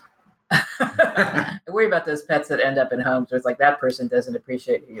 I worry about those pets that end up in homes where it's like that person doesn't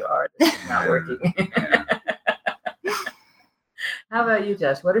appreciate who you are. This is not working. How about you,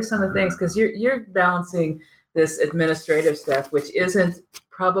 Josh? What are some of the things? Because you're balancing this administrative stuff, which isn't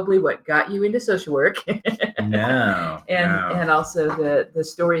probably what got you into social work. No. And also the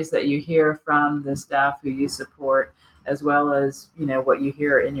stories that you hear from the staff who you support, as well as what you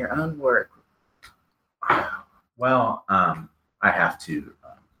hear in your own work. Well, I have to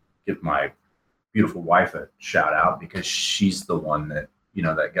give my beautiful wife a shout out, because she's the one that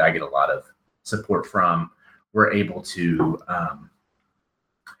that I get a lot of support from. We're able to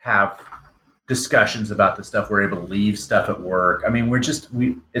have discussions about the stuff. We're able to leave stuff at work. I mean, we just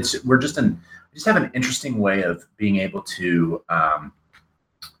have an interesting way of being able to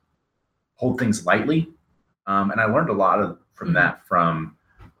hold things lightly. And I learned a lot from that from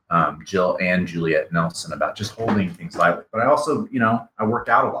Jill and Juliet Nelson about just holding things lightly. But I also, I worked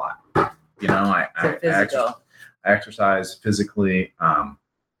out a lot. I exercise physically. I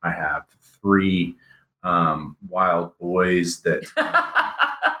have 3 wild boys that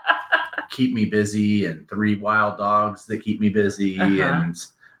keep me busy, and 3 wild dogs that keep me busy. And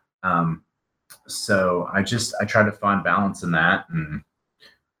so I try to find balance in that. And,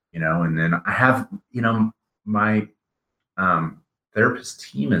 and then I have, my therapist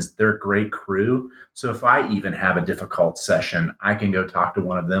team they're a great crew. So if I even have a difficult session, I can go talk to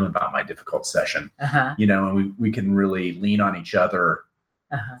one of them about my difficult session, and we can really lean on each other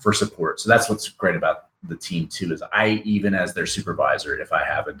for support. So that's what's great about the team too, is I, even as their supervisor, if I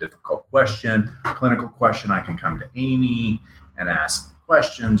have a difficult question, clinical question, I can come to Amy and ask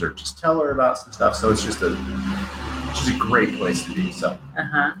questions or just tell her about some stuff. So it's just a great place to be. So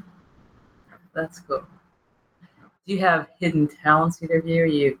that's cool. Do you have hidden talents, either of you? Are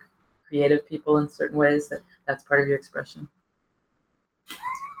you creative people in certain ways that's part of your expression?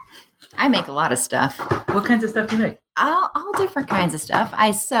 I make a lot of stuff. What kinds of stuff do you make? All different kinds of stuff.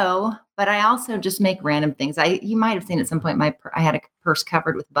 I sew, but I also just make random things. You might have seen at some point I had a purse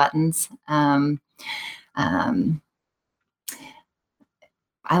covered with buttons. I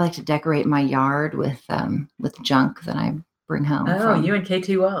like to decorate my yard with junk that I bring home. Oh, you and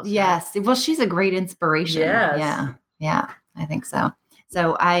KT Wells. Yes. Well, she's a great inspiration. Yes. Yeah, I think so.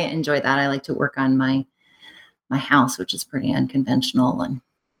 So I enjoy that. I like to work on my house, which is pretty unconventional, and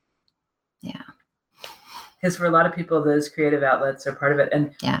because for a lot of people, those creative outlets are part of it.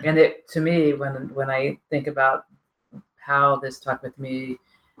 And it, to me, when I think about how this Talk With Me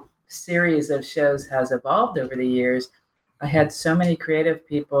series of shows has evolved over the years, I had so many creative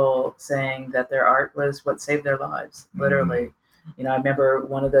people saying that their art was what saved their lives, literally. I remember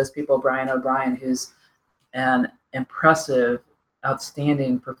one of those people, Brian O'Brien, who's an impressive,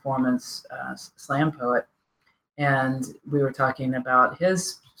 outstanding performance slam poet. And we were talking about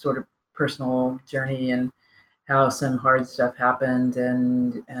his sort of personal journey and how some hard stuff happened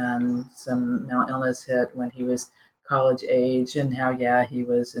and some mental illness hit when he was college age, and how, he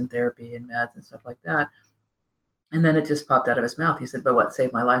was in therapy and meds and stuff like that. And then it just popped out of his mouth. He said, but what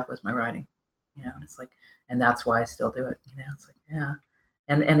saved my life was my writing. And it's like, and that's why I still do it. It's like, yeah.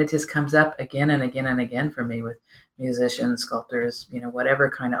 And it just comes up again and again and again for me with musicians, sculptors, whatever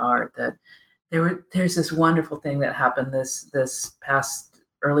kind of art, that there's this wonderful thing that happened this past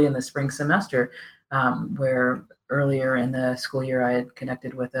early in the spring semester, where earlier in the school year I had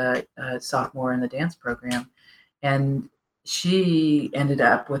connected with a sophomore in the dance program, and she ended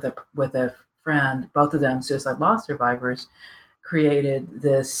up with a friend, both of them suicide loss survivors, created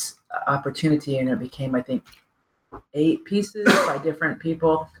this opportunity, and it became, I think, 8 pieces by different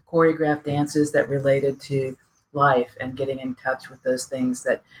people, choreographed dances that related to life and getting in touch with those things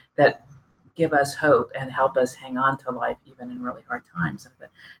that give us hope and help us hang on to life even in really hard times.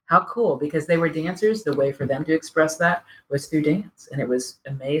 How cool, because they were dancers. The way for them to express that was through dance, and it was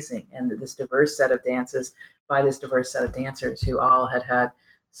amazing. And this diverse set of dances by this diverse set of dancers who all had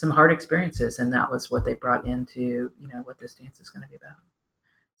some hard experiences, and that was what they brought into what this dance is going to be about.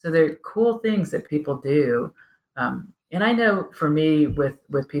 So they're cool things that people do, and I know for me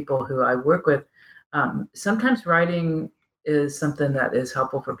with people who I work with, sometimes writing is something that is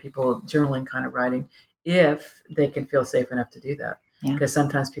helpful for people, journaling kind of writing, if they can feel safe enough to do that. Because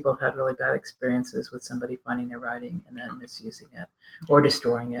sometimes people have had really bad experiences with somebody finding their writing and then misusing it or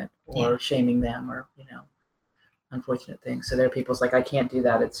destroying it or shaming them or unfortunate things. So there are people's like, I can't do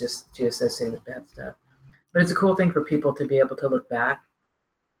that. It's just too associated with bad stuff. But it's a cool thing for people to be able to look back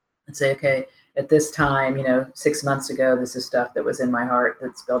and say, okay, at this time, 6 months ago, this is stuff that was in my heart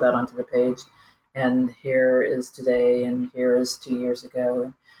that spilled out onto the page. And here is today, and here is 2 years ago.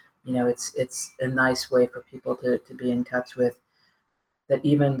 And, it's a nice way for people to be in touch with that,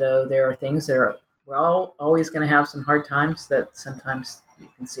 even though there are things that we're all always going to have some hard times, that sometimes you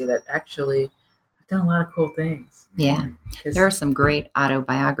can see that actually I've done a lot of cool things. Yeah. There are some great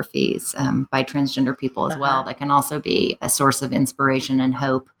autobiographies by transgender people as well that can also be a source of inspiration and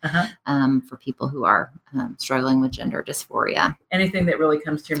hope for people who are struggling with gender dysphoria. Anything that really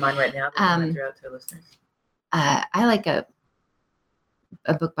comes to your mind right now that you want to throw out to listeners? I like a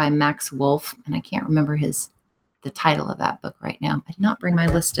book by Max Wolf, and I can't remember the title of that book right now. I did not bring my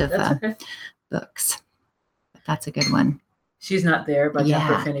list of books, but that's a good one. She's Not There by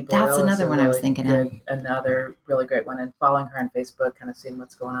Jennifer Finney Boyle. That's another one I was thinking of. Another really great one. And following her on Facebook, kind of seeing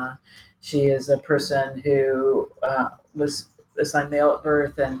what's going on. She is a person who was assigned male at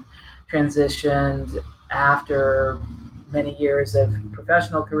birth and transitioned after many years of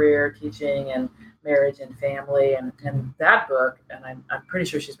professional career, teaching, and marriage and family. And that book, and I'm pretty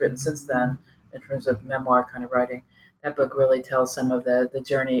sure she's written since then in terms of memoir kind of writing, that book really tells some of the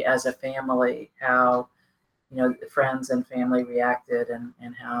journey as a family, how friends and family reacted and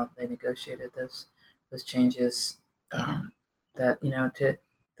how they negotiated those changes. That to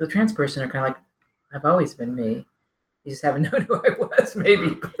the trans person are kind of like, I've always been me. You just haven't known who I was,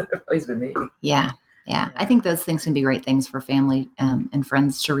 maybe, but I've always been me. Yeah. I think those things can be great things for family and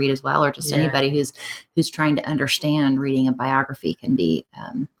friends to read as well, or just anybody who's trying to understand. Reading a biography can be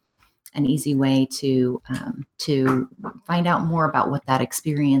an easy way to find out more about what that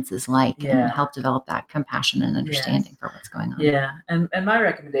experience is like and help develop that compassion and understanding for what's going on. Yeah. And my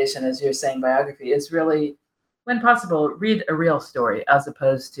recommendation, as you're saying, biography is really, when possible, read a real story as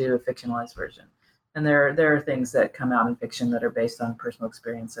opposed to a fictionalized version. And there are things that come out in fiction that are based on personal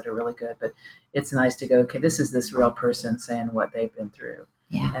experience that are really good, but it's nice to go, okay, this is this real person saying what they've been through.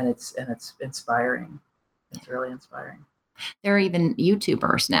 Yeah. And it's inspiring. It's really inspiring. There are even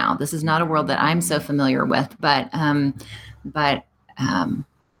YouTubers now. This is not a world that I'm so familiar with, but some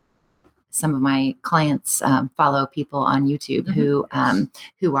of my clients follow people on YouTube who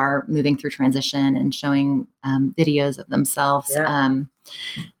are moving through transition and showing videos of themselves.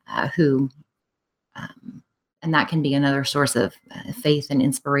 And that can be another source of faith and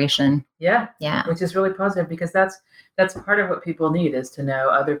inspiration. Yeah. Which is really positive, because that's part of what people need, is to know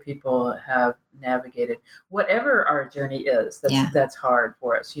other people have navigated whatever our journey is. That's hard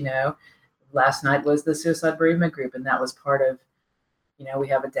for us. Last night was the suicide bereavement group, and that was part of, we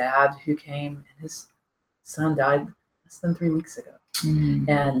have a dad who came and his son died less than 3 weeks ago. Mm-hmm.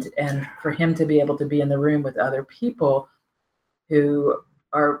 And for him to be able to be in the room with other people who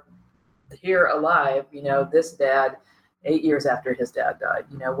are here alive, this dad 8 years after his dad died,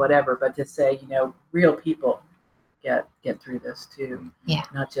 whatever. But to say, real people get through this too. Yeah.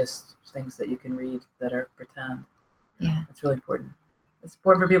 Not just things that you can read that are pretend. Yeah. It's really important. It's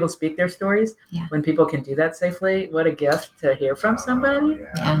important for people to speak their stories. Yeah. When people can do that safely, what a gift to hear from somebody.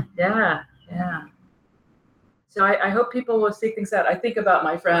 Yeah. So I hope people will seek things out. I think about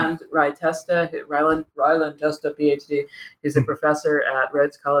my friend Ryland Testa, PhD, who's a professor at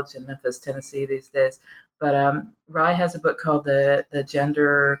Rhodes College in Memphis, Tennessee these days. But Ry has a book called the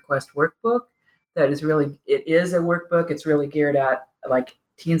Gender Quest Workbook. That is really, it is a workbook. It's really geared at like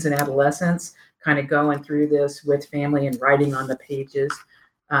teens and adolescents, kind of going through this with family and writing on the pages.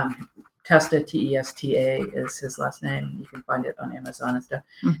 Testa, Testa, is his last name. You can find it on Amazon and stuff.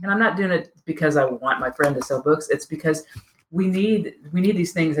 Mm-hmm. And I'm not doing it because I want my friend to sell books. It's because we need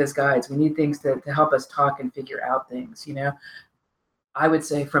these things as guides. We need things to help us talk and figure out things. I would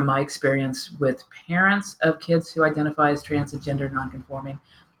say from my experience with parents of kids who identify as trans and gender nonconforming,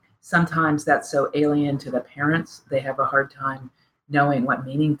 sometimes that's so alien to the parents, they have a hard time knowing what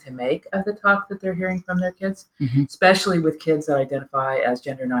meaning to make of the talk that they're hearing from their kids, especially with kids that identify as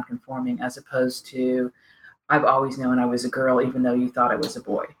gender nonconforming, as opposed to, I've always known I was a girl, even though you thought I was a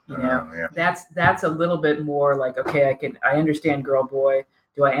boy. That's a little bit more like, okay, I understand girl, boy.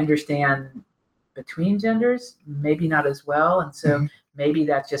 Do I understand between genders? Maybe not as well. And so maybe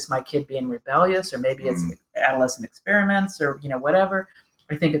that's just my kid being rebellious, or maybe it's adolescent experiments, or whatever.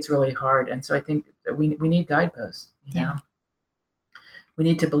 I think it's really hard. And so I think that we need guideposts, We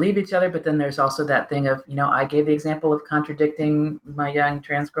need to believe each other, but then there's also that thing of, I gave the example of contradicting my young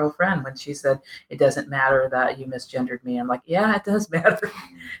trans girlfriend when she said, it doesn't matter that you misgendered me. I'm like, yeah, it does matter.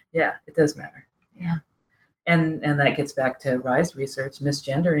 Yeah, it does matter. Yeah. And that gets back to Ry's research.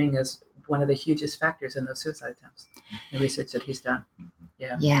 Misgendering is one of the hugest factors in those suicide attempts, the research that he's done.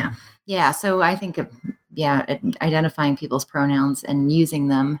 Yeah. So I think, identifying people's pronouns and using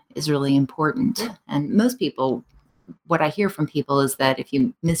them is really important. Yeah. And most people, what I hear from people is that if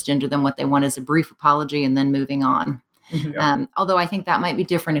you misgender them, what they want is a brief apology and then moving on. Although I think that might be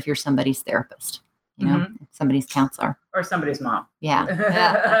different if you're somebody's therapist, somebody's counselor. Or somebody's mom. Yeah,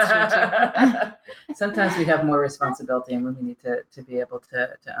 that's true too. Sometimes we have more responsibility, and we need to be able to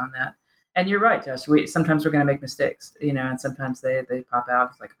own that. And you're right, Josh. Sometimes we're going to make mistakes, and sometimes they pop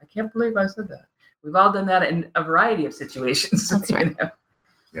out. It's like, I can't believe I said that. We've all done that in a variety of situations. That's right.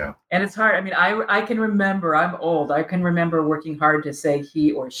 Yeah. And it's hard. I mean, I can remember, I'm old. I can remember working hard to say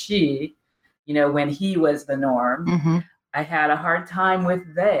he or she, when he was the norm. I had a hard time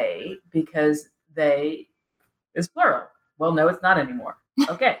with they, because they is plural. Well, no, it's not anymore.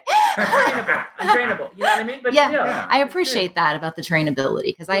 Okay. Untrainable. You know what I mean? But yeah, I appreciate that about the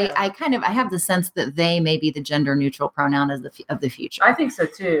trainability, because I have the sense that they may be the gender neutral pronoun of the future. I think so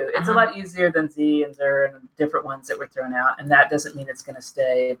too. It's a lot easier than Z and Zer and different ones that were thrown out, and that doesn't mean it's going to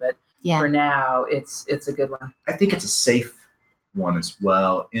stay. But for now, it's a good one. I think it's a safe one as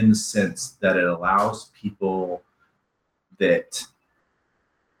well, in the sense that it allows people that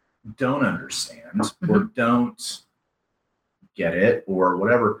don't understand or don't get it or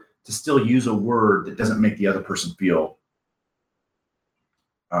whatever to still use a word that doesn't make the other person feel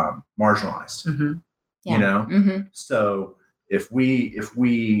marginalized. So if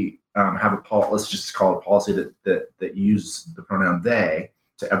we have a let's just call it a policy that use the pronoun they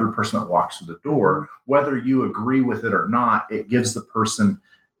to every person that walks through the door, whether you agree with it or not, it gives the person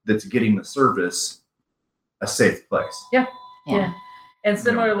that's getting the service a safe place. Yeah. And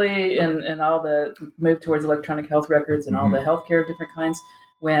similarly, in all the move towards electronic health records and all the healthcare of different kinds,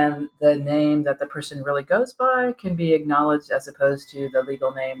 when the name that the person really goes by can be acknowledged as opposed to the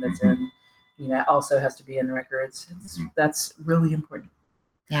legal name that's in, also has to be in records. That's really important.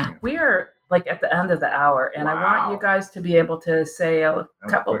 Yeah. We are like at the end of the hour, and I want you guys to be able to say a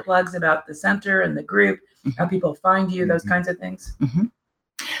couple plugs about the center and the group, how people find you, those kinds of things.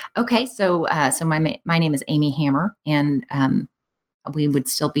 Okay. So my name is Amy Hammer, and we would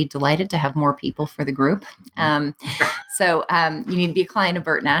still be delighted to have more people for the group. So you need to be a client of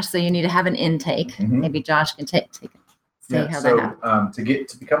Bert Nash. So you need to have an intake. Maybe Josh can take it. That happens.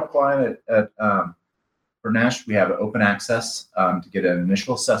 To become a client at Bert Nash, we have open access to get an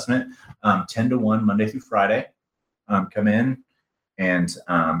initial assessment, 10 to 1 Monday through Friday. Come in and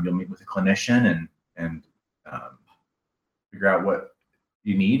you'll meet with a clinician and figure out what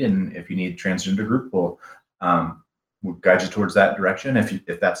you need. And if you need a transgender group, we'll guide you towards that direction.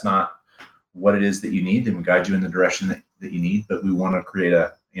 If that's not what it is that you need, then we guide you in the direction that you need. But we want to create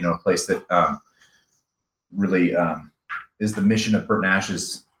a place that really is the mission of Bert Nash,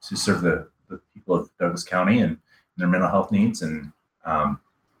 is to serve the people of Douglas County and their mental health needs. And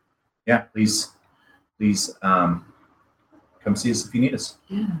please come see us if you need us.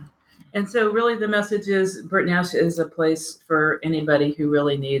 Yeah. And so really the message is Bert Nash is a place for anybody who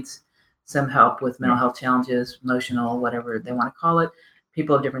really needs some help with mental health challenges, emotional, whatever they want to call it.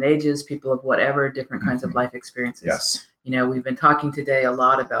 People of different ages, people of whatever, different kinds of life experiences. Yes. You know, we've been talking today a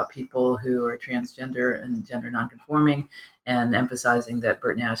lot about people who are transgender and gender nonconforming, and emphasizing that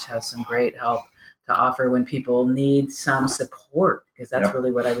Bert Nash has some great help to offer when people need some support, because that's Yep.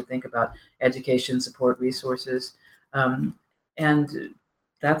 really what I would think about: education, support, resources. And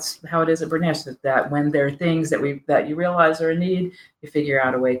that's how it is at Bert Nash, that when there are things that you realize are a need, you figure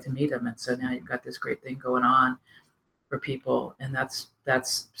out a way to meet them. And so now you've got this great thing going on for people, and that's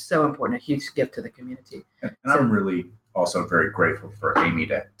so important, a huge gift to the community. And I'm really also very grateful for Amy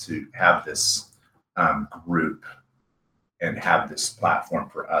to have this group and have this platform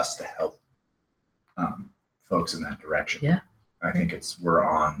for us to help folks in that direction. Yeah. I think we're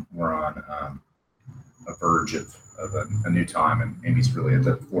on a verge of a new time, and Amy's really at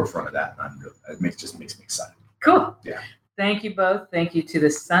the forefront of that, and it makes me excited. Cool. Yeah. Thank you both. Thank you to the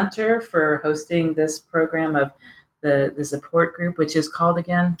center for hosting this program of the support group, which is called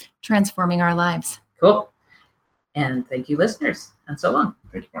again Transforming Our Lives. Cool. And thank you, listeners, and so long.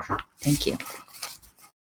 Thank you, Marsha. Thank you.